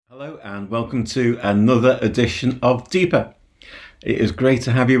Hello and welcome to another edition of Deeper. It is great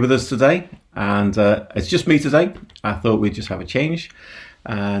to have you with us today, and it's just me today. I thought we'd just have a change,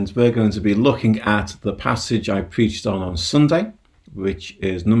 and we're going to be looking at the passage I preached on Sunday, which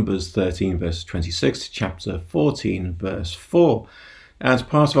is Numbers 13 verse 26 to chapter 14 verse 4, as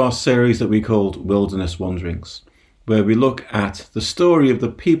part of our series that we called Wilderness Wanderings, where we look at the story of the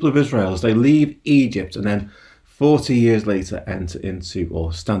people of Israel as they leave Egypt and then 40 years later enter into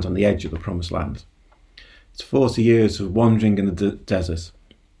or stand on the edge of the promised land. It's 40 years of wandering in the desert.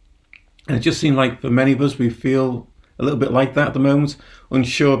 And it just seemed like for many of us, we feel a little bit like that at the moment,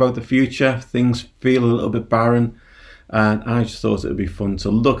 unsure about the future, things feel a little bit barren. And I just thought it would be fun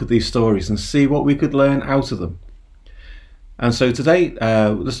to look at these stories and see what we could learn out of them. And so today,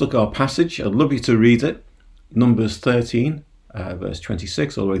 let's look at our passage. I'd love you to read it. Numbers 13, verse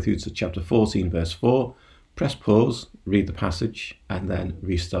 26, all the way through to chapter 14, verse 4. Press pause, read the passage, and then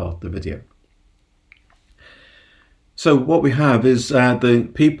restart the video. So what we have is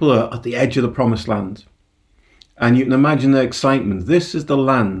the people are at the edge of the promised land. And you can imagine their excitement. This is the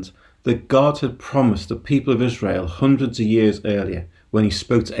land that God had promised the people of Israel hundreds of years earlier when he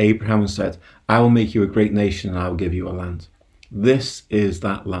spoke to Abraham and said, I will make you a great nation and I will give you a land. This is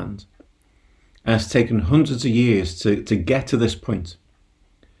that land. And it's taken hundreds of years to get to this point.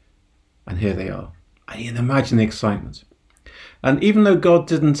 And here they are. I can imagine the excitement. And even though God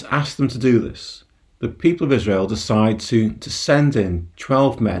didn't ask them to do this, the people of Israel decide to send in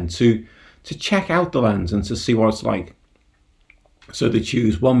 12 men to check out the land and to see what it's like. So they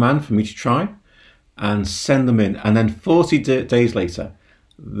choose one man from each tribe and send them in. And then 40 days later,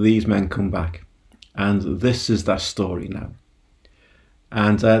 these men come back. And this is that story now.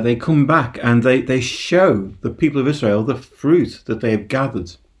 And they come back and they show the people of Israel the fruit that they have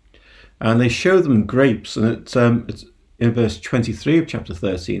gathered. And they show them grapes, and it's in verse 23 of chapter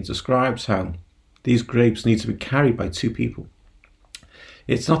 13, it describes how these grapes need to be carried by two people.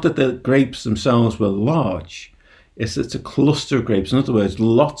 It's not that the grapes themselves were large, it's a cluster of grapes. In other words,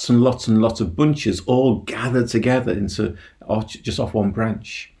 lots and lots and lots of bunches all gathered together into just off one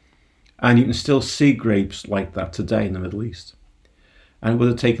branch. And you can still see grapes like that today in the Middle East. And it would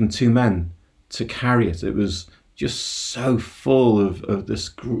have taken two men to carry it. It was just so full of this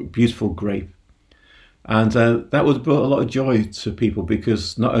beautiful grape. And that would have brought a lot of joy to people,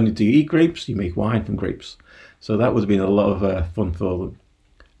 because not only do you eat grapes, you make wine from grapes. So that would have been a lot of fun for them.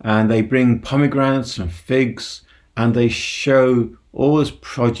 And they bring pomegranates and figs, and they show all this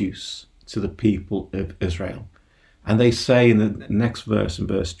produce to the people of Israel. And they say in the next verse, in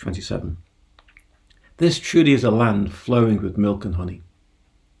verse 27, this truly is a land flowing with milk and honey.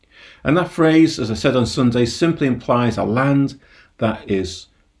 And that phrase, as I said on Sunday, simply implies a land that is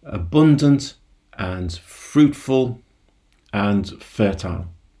abundant and fruitful and fertile.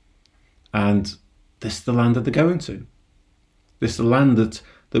 And this is the land that they're going to. This is the land that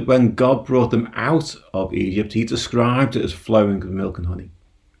when God brought them out of Egypt, he described it as flowing with milk and honey.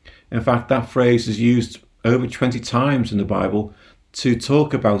 In fact, that phrase is used over 20 times in the Bible to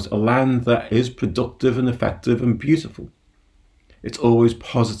talk about a land that is productive and effective and beautiful. It's always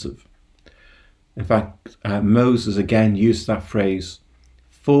positive. In fact, Moses again used that phrase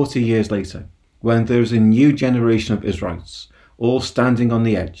 40 years later, when there is a new generation of Israelites, all standing on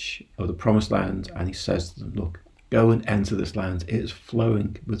the edge of the promised land, and he says to them, look, go and enter this land. It is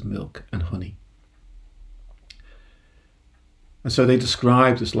flowing with milk and honey. And so they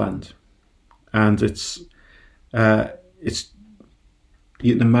describe this land, and it's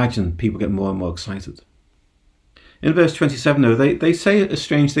you can imagine people get more and more excited. In verse 27, though, they say a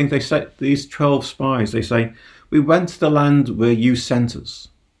strange thing. They say, these 12 spies, they say, we went to the land where you sent us.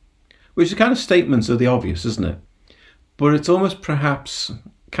 Which is kind of statements of the obvious, isn't it? But it's almost perhaps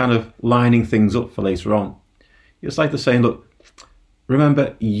kind of lining things up for later on. It's like they're saying, look,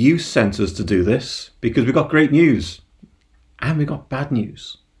 remember, you sent us to do this because we got great news. And we got bad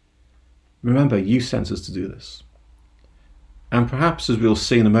news. Remember, you sent us to do this. And perhaps, as we'll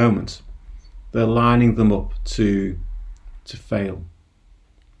see in a moment, they're lining them up to fail.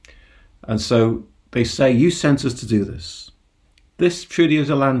 And so they say, you sent us to do this. This truly is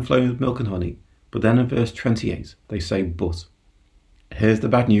a land flowing with milk and honey. But then in verse 28, they say, but here's the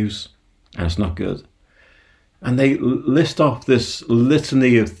bad news, and it's not good. And they list off this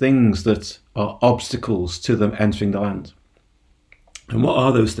litany of things that are obstacles to them entering the land. And what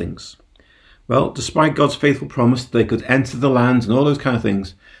are those things? Well, despite God's faithful promise that they could enter the land and all those kind of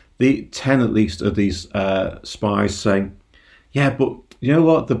things, the 10 at least of these spies saying, yeah, but you know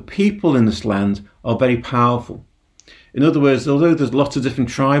what? The people in this land are very powerful. In other words, although there's lots of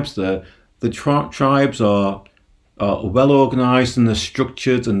different tribes there, the tribes are are well organised and they're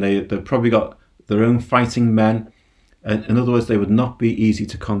structured, and they've probably got their own fighting men. And in other words, they would not be easy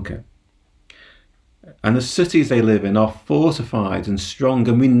to conquer. And the cities they live in are fortified and strong,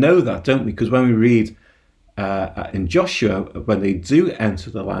 and we know that, don't we? Because when we read in Joshua, when they do enter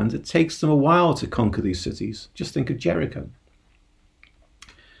the land, it takes them a while to conquer these cities. Just think of Jericho.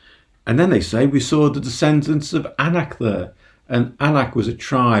 And then they say, we saw the descendants of Anak there. And Anak was a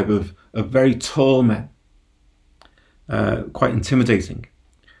tribe of very tall men, quite intimidating.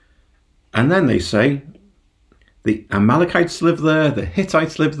 And then they say, the Amalekites live there, the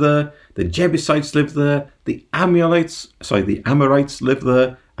Hittites live there, the Jebusites live there, the Amorites live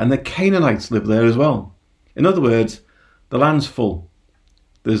there, and the Canaanites live there as well. In other words, the land's full.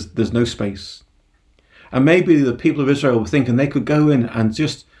 There's no space. And maybe the people of Israel were thinking they could go in and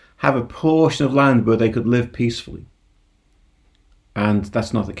just have a portion of land where they could live peacefully. And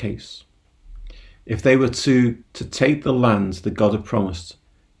that's not the case. If they were to take the land that God had promised,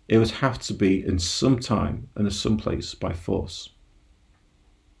 it would have to be in some time and in some place by force.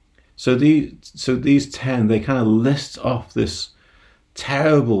 So these 10, they kind of list off this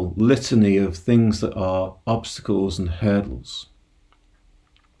terrible litany of things that are obstacles and hurdles.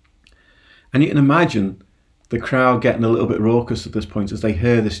 And you can imagine the crowd getting a little bit raucous at this point as they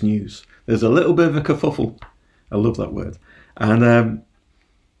hear this news. There's a little bit of a kerfuffle. I love that word. And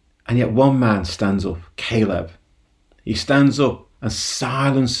yet one man stands up, Caleb. He stands up and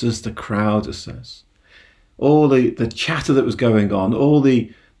silences the crowd, it says. All the chatter that was going on, all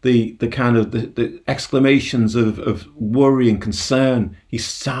the kind of the exclamations of worry and concern, he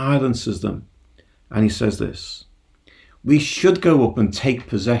silences them. And he says this: we should go up and take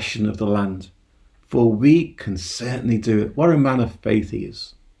possession of the land, for we can certainly do it. What a man of faith he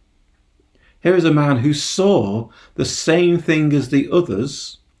is. Here is a man who saw the same thing as the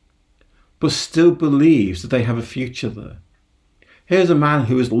others, but still believes that they have a future there. Here's a man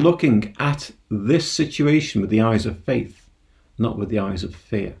who is looking at this situation with the eyes of faith, not with the eyes of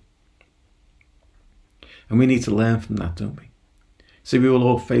fear. And we need to learn from that, don't we? See, we will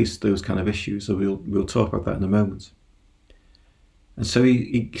all face those kind of issues, so we'll talk about that in a moment. And so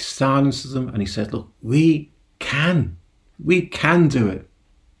he silences them and he said, look, we can do it.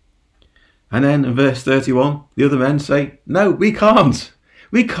 And then in verse 31, the other men say, no, we can't.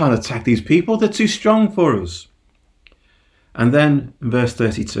 We can't attack these people. They're too strong for us. And then in verse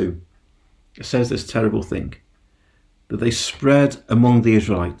 32, it says this terrible thing, that they spread among the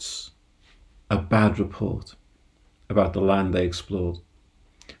Israelites a bad report about the land they explored.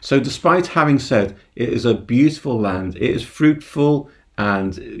 So despite having said it is a beautiful land, it is fruitful,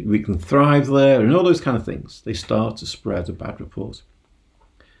 and we can thrive there, and all those kind of things, they start to spread a bad report.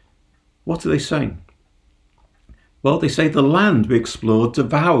 What are they saying? Well, they say the land we explored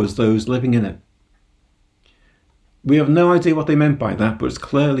devours those living in it. We have no idea what they meant by that, but it's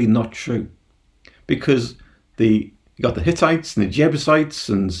clearly not true. Because you got the Hittites and the Jebusites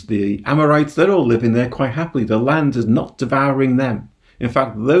and the Amorites, they're all living there quite happily. The land is not devouring them. In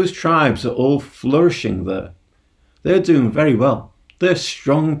fact, those tribes are all flourishing there. They're doing very well. They're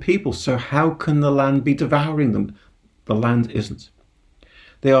strong people, so how can the land be devouring them? The land isn't.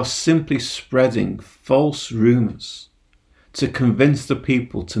 They are simply spreading false rumours to convince the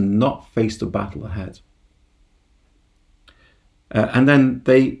people to not face the battle ahead. And then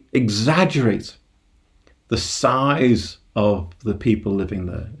they exaggerate the size of the people living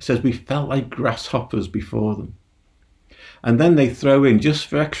there. It says we felt like grasshoppers before them. And then they throw in, just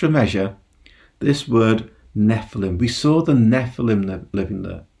for extra measure, this word Nephilim. We saw the Nephilim living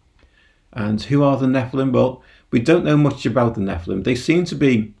there. And who are the Nephilim? Well, we don't know much about the Nephilim. They seem to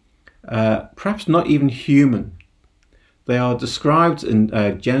be perhaps not even human. They are described in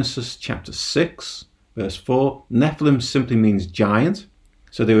Genesis chapter 6, verse 4. Nephilim simply means giant.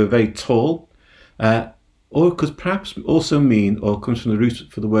 So they were very tall. Or could perhaps also mean, or comes from the root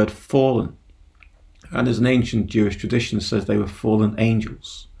for the word fallen. And as an ancient Jewish tradition says, they were fallen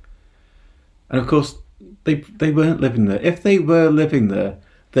angels. And of course, they weren't living there. If they were living there,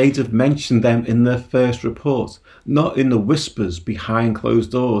 they'd have mentioned them in their first report, not in the whispers behind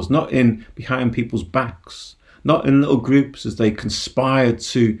closed doors, not in behind people's backs, not in little groups as they conspired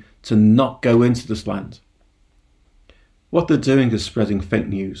to not go into this land. What they're doing is spreading fake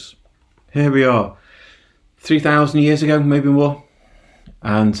news. Here we are, 3,000 years ago, maybe more,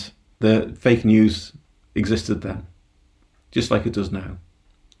 and the fake news existed then, just like it does now.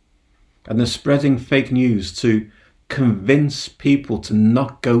 And they're spreading fake news to convince people to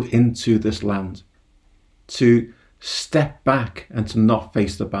not go into this land, to step back and to not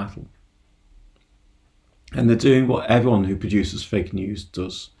face the battle. And they're doing what everyone who produces fake news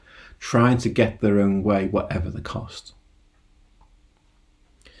does, trying to get their own way, whatever the cost.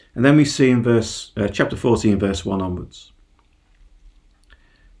 And then we see in chapter 14, verse 1 onwards,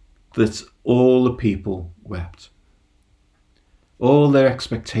 that all the people wept. All their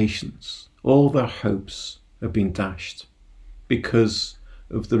expectations, all their hopes have been dashed because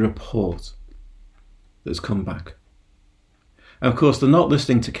of the report that's come back. And of course, they're not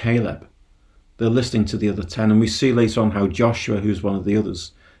listening to Caleb. They're listening to the other 10. And we see later on how Joshua, who's one of the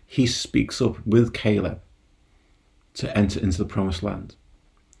others, he speaks up with Caleb to enter into the promised land.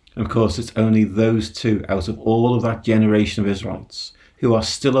 And of course, it's only those two out of all of that generation of Israelites who are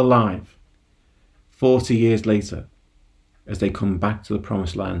still alive 40 years later as they come back to the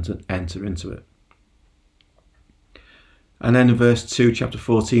promised land and enter into it. And then in verse 2, chapter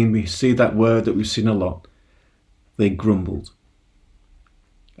 14, we see that word that we've seen a lot. They grumbled.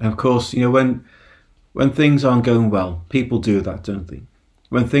 And of course, when things aren't going well, people do that, don't they?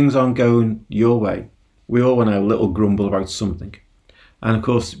 When things aren't going your way, we all want to have a little grumble about something. And of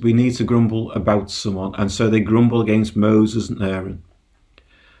course, we need to grumble about someone. And so they grumble against Moses and Aaron.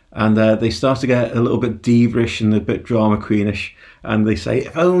 And they start to get a little bit divish and a bit drama queenish. And they say,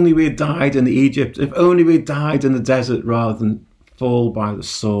 if only we had died in Egypt, if only we had died in the desert rather than fall by the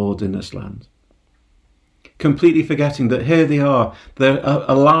sword in this land. Completely forgetting that here they are, they're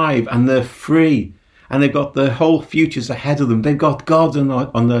alive and they're free. And they've got their whole futures ahead of them. They've got God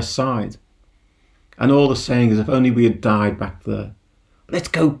on their side. And all they're saying is, if only we had died back there. Let's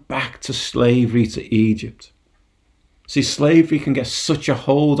go back to slavery to Egypt. See, slavery can get such a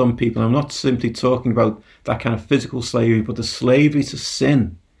hold on people. I'm not simply talking about that kind of physical slavery, but the slavery to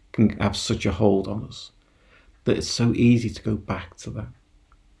sin can have such a hold on us that it's so easy to go back to that.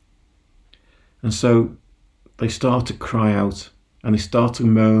 And so they start to cry out and they start to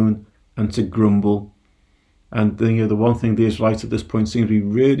moan and to grumble. And the one thing the Israelites at this point seem to be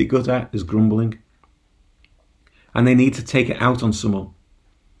really good at is grumbling. And they need to take it out on someone.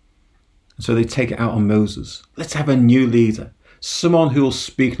 So they take it out on Moses. Let's have a new leader. Someone who will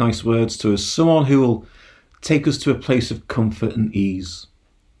speak nice words to us. Someone who will take us to a place of comfort and ease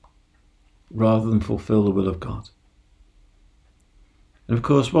rather than fulfill the will of God. And of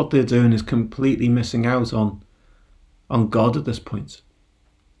course, what they're doing is completely missing out on God at this point.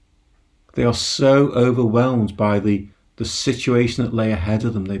 They are so overwhelmed by the situation that lay ahead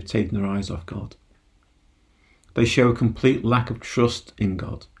of them, they've taken their eyes off God. They show a complete lack of trust in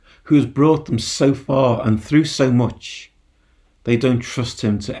God, who has brought them so far and through so much. They don't trust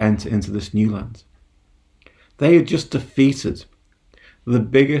him to enter into this new land. They had just defeated the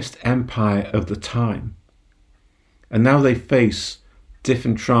biggest empire of the time. And now they face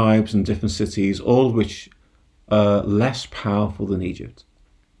different tribes and different cities, all of which are less powerful than Egypt.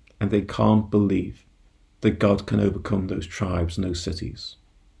 And they can't believe that God can overcome those tribes and those cities.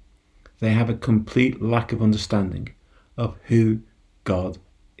 They have a complete lack of understanding of who God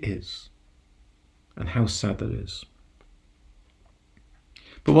is. And how sad that is.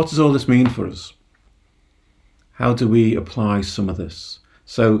 But what does all this mean for us? How do we apply some of this?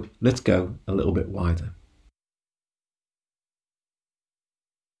 So let's go a little bit wider.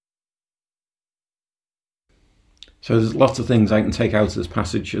 So there's lots of things I can take out of this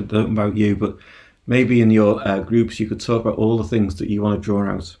passage. I don't know about you, but maybe in your groups you could talk about all the things that you want to draw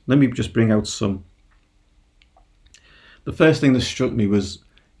out. Let me just bring out some. The first thing that struck me was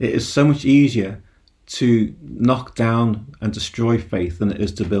it is so much easier to knock down and destroy faith than it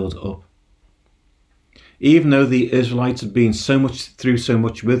is to build it up. Even though the Israelites had been through so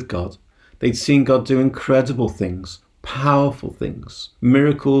much with God, they'd seen God do incredible things, powerful things,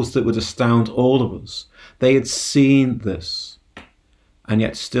 miracles that would astound all of us. They had seen this and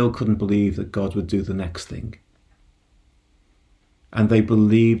yet still couldn't believe that God would do the next thing. And they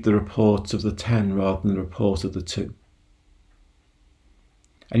believed the reports of the 10 rather than the report of the 2.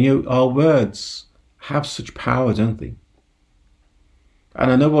 And our words have such power, don't they?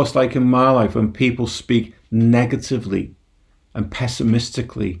 And I know what it's like in my life when people speak negatively and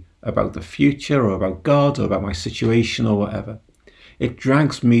pessimistically about the future or about God or about my situation or whatever. It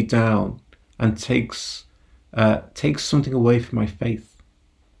drags me down and takes something away from my faith.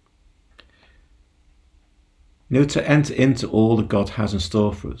 To enter into all that God has in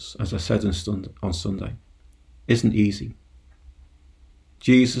store for us, as I said on Sunday, isn't easy.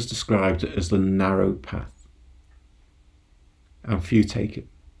 Jesus described it as the narrow path, and few take it.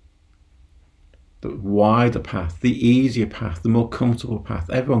 The wider path, the easier path, the more comfortable path,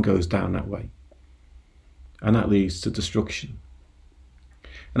 everyone goes down that way. And that leads to destruction.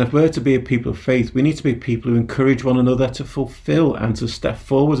 And if we're to be a people of faith, we need to be people who encourage one another to fulfill and to step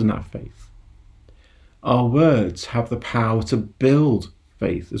forward in that faith. Our words have the power to build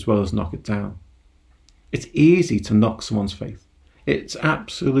faith as well as knock it down. It's easy to knock someone's faith. It's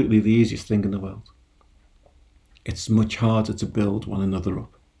absolutely the easiest thing in the world. It's much harder to build one another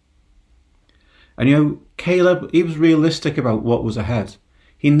up. And Caleb, he was realistic about what was ahead.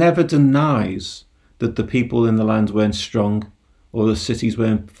 He never denies that the people in the land weren't strong, or the cities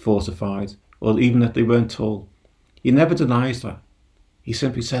weren't fortified, or even that they weren't tall. He never denies that. He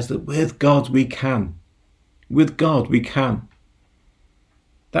simply says that with God we can. With God we can.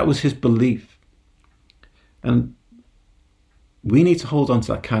 That was his belief. And we need to hold on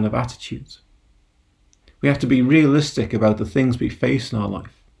to that kind of attitude. We have to be realistic about the things we face in our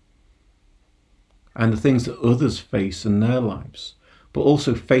life and the things that others face in their lives, but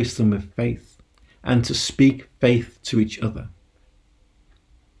also face them with faith and to speak faith to each other.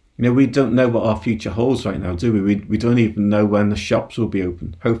 We don't know what our future holds right now, do we? We don't even know when the shops will be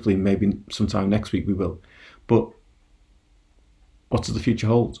open. Hopefully, maybe sometime next week we will. But what does the future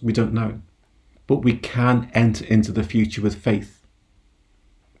hold? We don't know. But we can enter into the future with faith,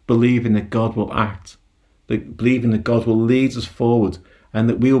 believing that God will act, believing that God will lead us forward, and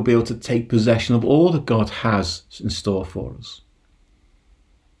that we will be able to take possession of all that God has in store for us.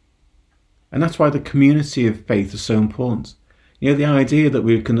 And that's why the community of faith is so important. The idea that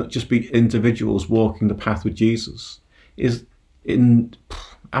we can just be individuals walking the path with Jesus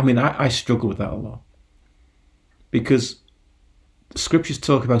I struggle with that a lot. Because the scriptures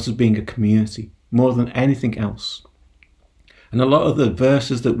talk about us being a community more than anything else. And a lot of the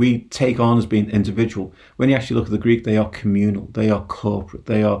verses that we take on as being individual, when you actually look at the Greek, they are communal, they are corporate,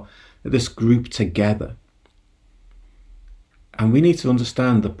 they are this group together. And we need to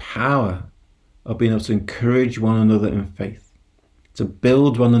understand the power of being able to encourage one another in faith, to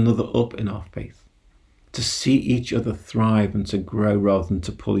build one another up in our faith, to see each other thrive and to grow rather than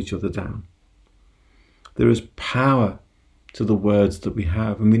to pull each other down. There is power to the words that we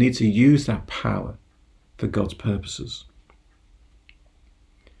have, and we need to use that power for God's purposes.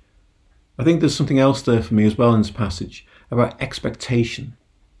 I think there's something else there for me as well in this passage about expectation.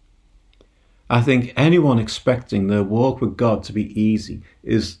 I think anyone expecting their walk with God to be easy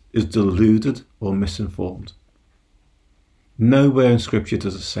is deluded or misinformed. Nowhere in Scripture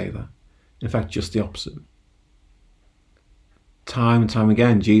does it say that. In fact, just the opposite. Time and time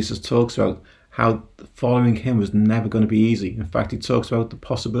again, Jesus talks about how following him was never going to be easy. In fact, he talks about the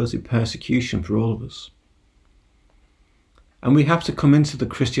possibility of persecution for all of us. And we have to come into the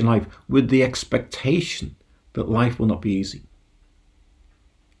Christian life with the expectation that life will not be easy.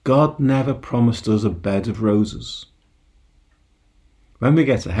 God never promised us a bed of roses. When we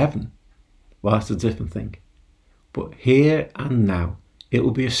get to heaven, well, that's a different thing. But here and now, it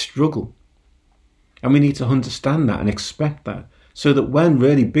will be a struggle. And we need to understand that and expect that, so that when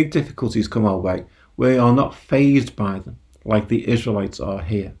really big difficulties come our way, we are not fazed by them like the Israelites are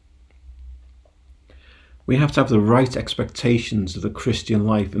here. We have to have the right expectations of the Christian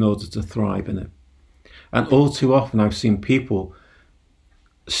life in order to thrive in it. And all too often I've seen people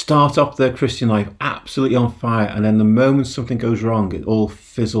start off their Christian life absolutely on fire, and then the moment something goes wrong, it all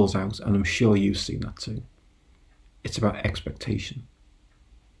fizzles out. And I'm sure you've seen that too. It's about expectation.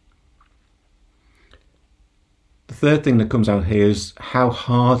 The third thing that comes out here is how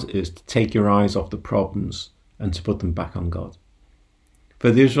hard it is to take your eyes off the problems and to put them back on God.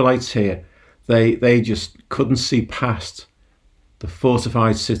 For the Israelites here, they just couldn't see past the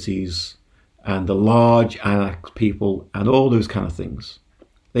fortified cities and the large Anak people and all those kind of things.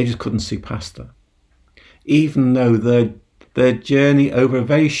 They just couldn't see past that. Even though their journey over a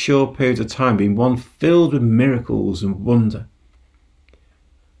very short period of time being one filled with miracles and wonder,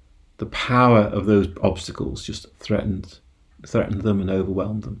 the power of those obstacles just threatened them and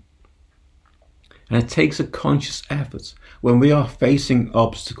overwhelmed them. And it takes a conscious effort when we are facing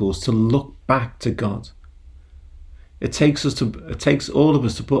obstacles to look back to God. It takes all of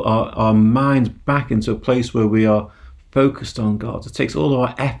us to put our minds back into a place where we are focused on God. It takes all of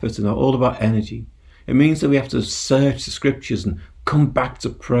our effort and all of our energy. It means that we have to search the scriptures and come back to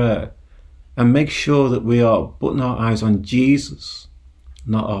prayer and make sure that we are putting our eyes on Jesus,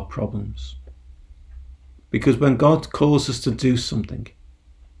 not our problems. Because when God calls us to do something,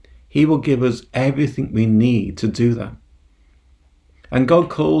 he will give us everything we need to do that. And God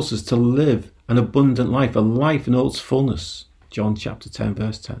calls us to live an abundant life, a life in all its fullness. John chapter 10,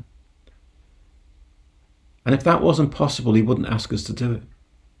 verse 10. And if that wasn't possible, he wouldn't ask us to do it.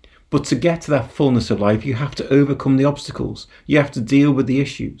 But to get to that fullness of life, you have to overcome the obstacles. You have to deal with the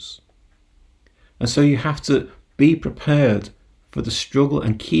issues. And so you have to be prepared for the struggle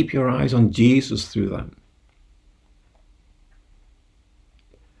and keep your eyes on Jesus through that.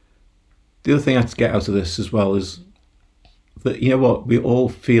 The other thing I have to get out of this as well is that, you know what, we all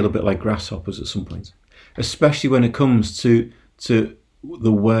feel a bit like grasshoppers at some point, especially when it comes to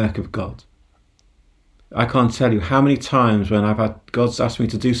the work of God. I can't tell you how many times when God's asked me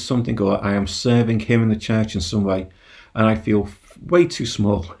to do something, or I am serving him in the church in some way, and I feel way too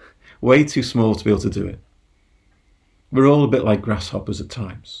small to be able to do it. We're all a bit like grasshoppers at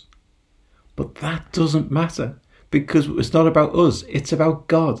times. But that doesn't matter, because it's not about us, it's about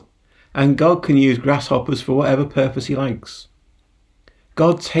God. And God can use grasshoppers for whatever purpose he likes.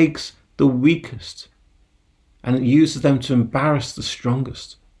 God takes the weakest and uses them to embarrass the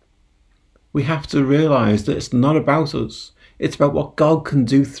strongest. We have to realise that it's not about us, it's about what God can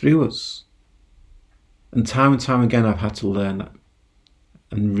do through us. And time again I've had to learn that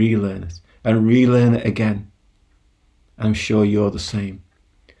and relearn it again. I'm sure you're the same.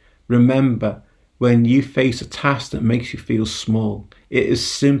 Remember, when you face a task that makes you feel small, it is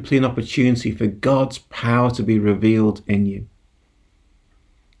simply an opportunity for God's power to be revealed in you.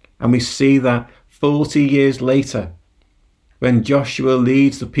 And we see that 40 years later, when Joshua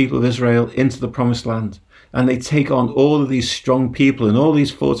leads the people of Israel into the promised land, and they take on all of these strong people in all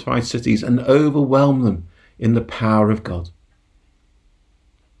these fortified cities and overwhelm them in the power of God.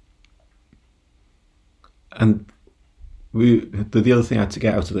 And the other thing I had to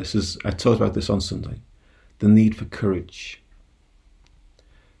get out of this is, I talked about this on Sunday, the need for courage.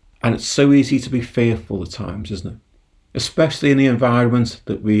 And it's so easy to be fearful at times, isn't it? Especially in the environment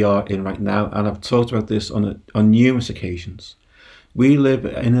that we are in right now. And I've talked about this on numerous occasions. We live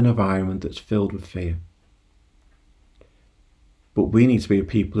in an environment that's filled with fear. But we need to be a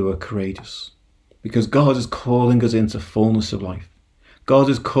people who are courageous, because God is calling us into fullness of life. God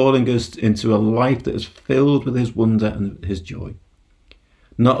is calling us into a life that is filled with his wonder and his joy.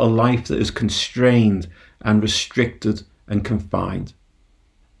 Not a life that is constrained and restricted and confined.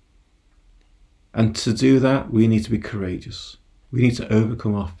 And to do that, we need to be courageous. We need to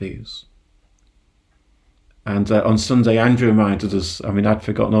overcome our fears. And on Sunday, Andrew reminded us, I'd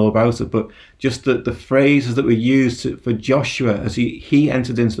forgotten all about it, but just the phrases that were used for Joshua as he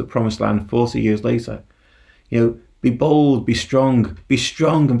entered into the promised land 40 years later. Be bold, be strong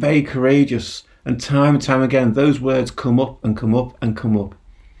and very courageous. And time again, those words come up and come up and come up,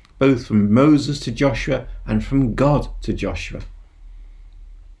 both from Moses to Joshua and from God to Joshua.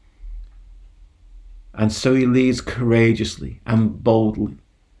 And so he leads courageously and boldly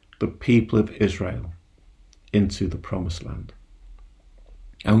the people of Israel into the promised land.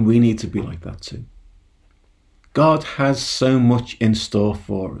 And we need to be like that too. God has so much in store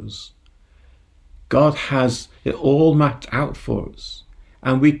for us. God has it all mapped out for us.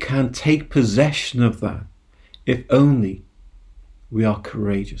 And we can take possession of that if only we are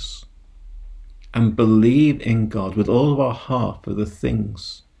courageous and believe in God with all of our heart for the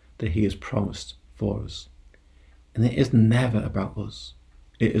things that he has promised for us. And it is never about us.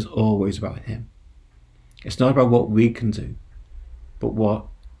 It is always about him. It's not about what we can do, but what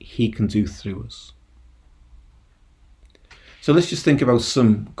he can do through us. So let's just think about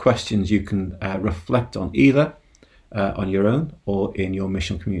some questions you can reflect on, either on your own or in your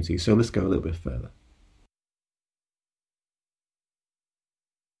mission community. So let's go a little bit further.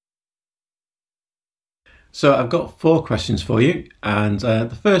 So I've got 4 questions for you, and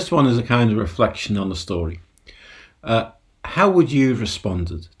the first one is a kind of reflection on the story. How would you have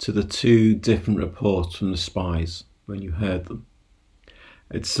responded to the 2 different reports from the spies when you heard them?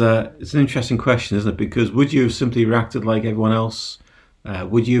 It's an interesting question, isn't it? Because would you have simply reacted like everyone else?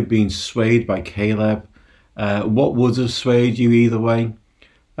 Would you have been swayed by Caleb? What would have swayed you either way?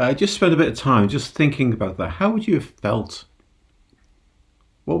 Just spend a bit of time just thinking about that. How would you have felt?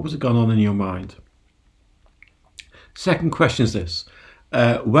 What was gone on in your mind? Second question is this.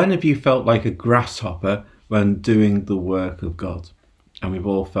 When have you felt like a grasshopper when doing the work of God? And we've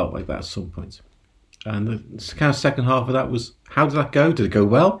all felt like that at some point. And the kind of second half of that was, how did that go? Did it go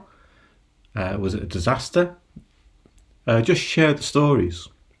well? Was it a disaster? Just share the stories.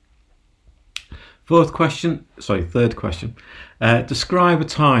 Third question. Describe a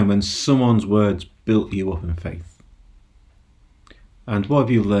time when someone's words built you up in faith. And what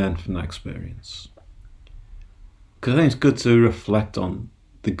have you learned from that experience? Because I think it's good to reflect on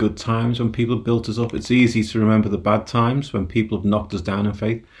the good times when people have built us up. It's easy to remember the bad times when people have knocked us down in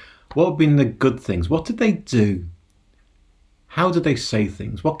faith. What have been the good things? What did they do? How did they say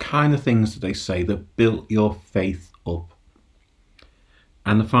things? What kind of things did they say that built your faith up?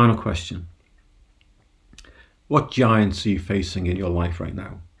 And the final question. What giants are you facing in your life right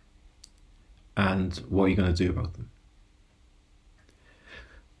now? And what are you going to do about them?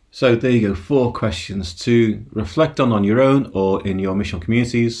 So there you go, 4 questions to reflect on your own or in your missional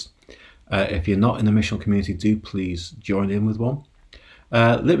communities. If you're not in the missional community, do please join in with one.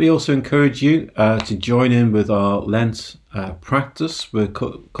 Let me also encourage you to join in with our Lent practice. We're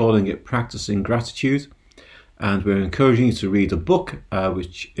calling it Practicing Gratitude, and we're encouraging you to read a book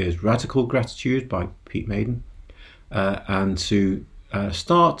which is Radical Gratitude by Pete Maiden, and to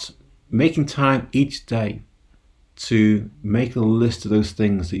start making time each day to make a list of those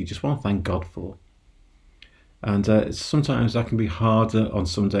things that you just want to thank God for. And sometimes that can be harder on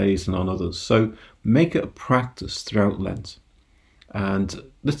some days than on others. So make it a practice throughout Lent. And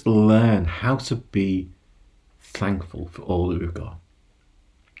let's learn how to be thankful for all that we've got.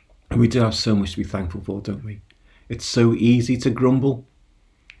 And we do have so much to be thankful for, don't we? It's so easy to grumble.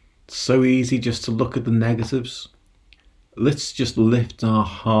 It's so easy just to look at the negatives. Let's just lift our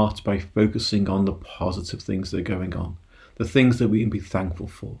heart by focusing on the positive things that are going on, the things that we can be thankful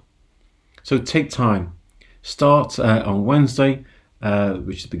for. So take time. Start on Wednesday,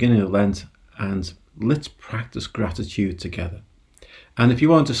 which is the beginning of Lent, and let's practice gratitude together. And if you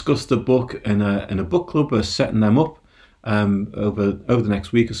want to discuss the book in a book club, we're setting them up over the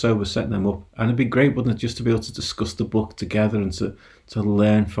next week or so. We're setting them up, and it'd be great, wouldn't it, just to be able to discuss the book together and to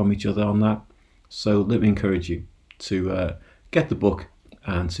learn from each other on that. So let me encourage you to get the book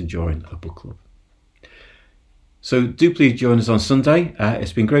and to join a book club. So do please join us on Sunday.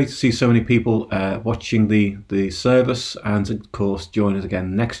 It's been great to see so many people watching the service, and of course join us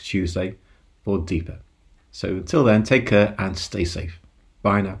again next Tuesday for Deeper. So until then, take care and stay safe.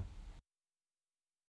 Bye now.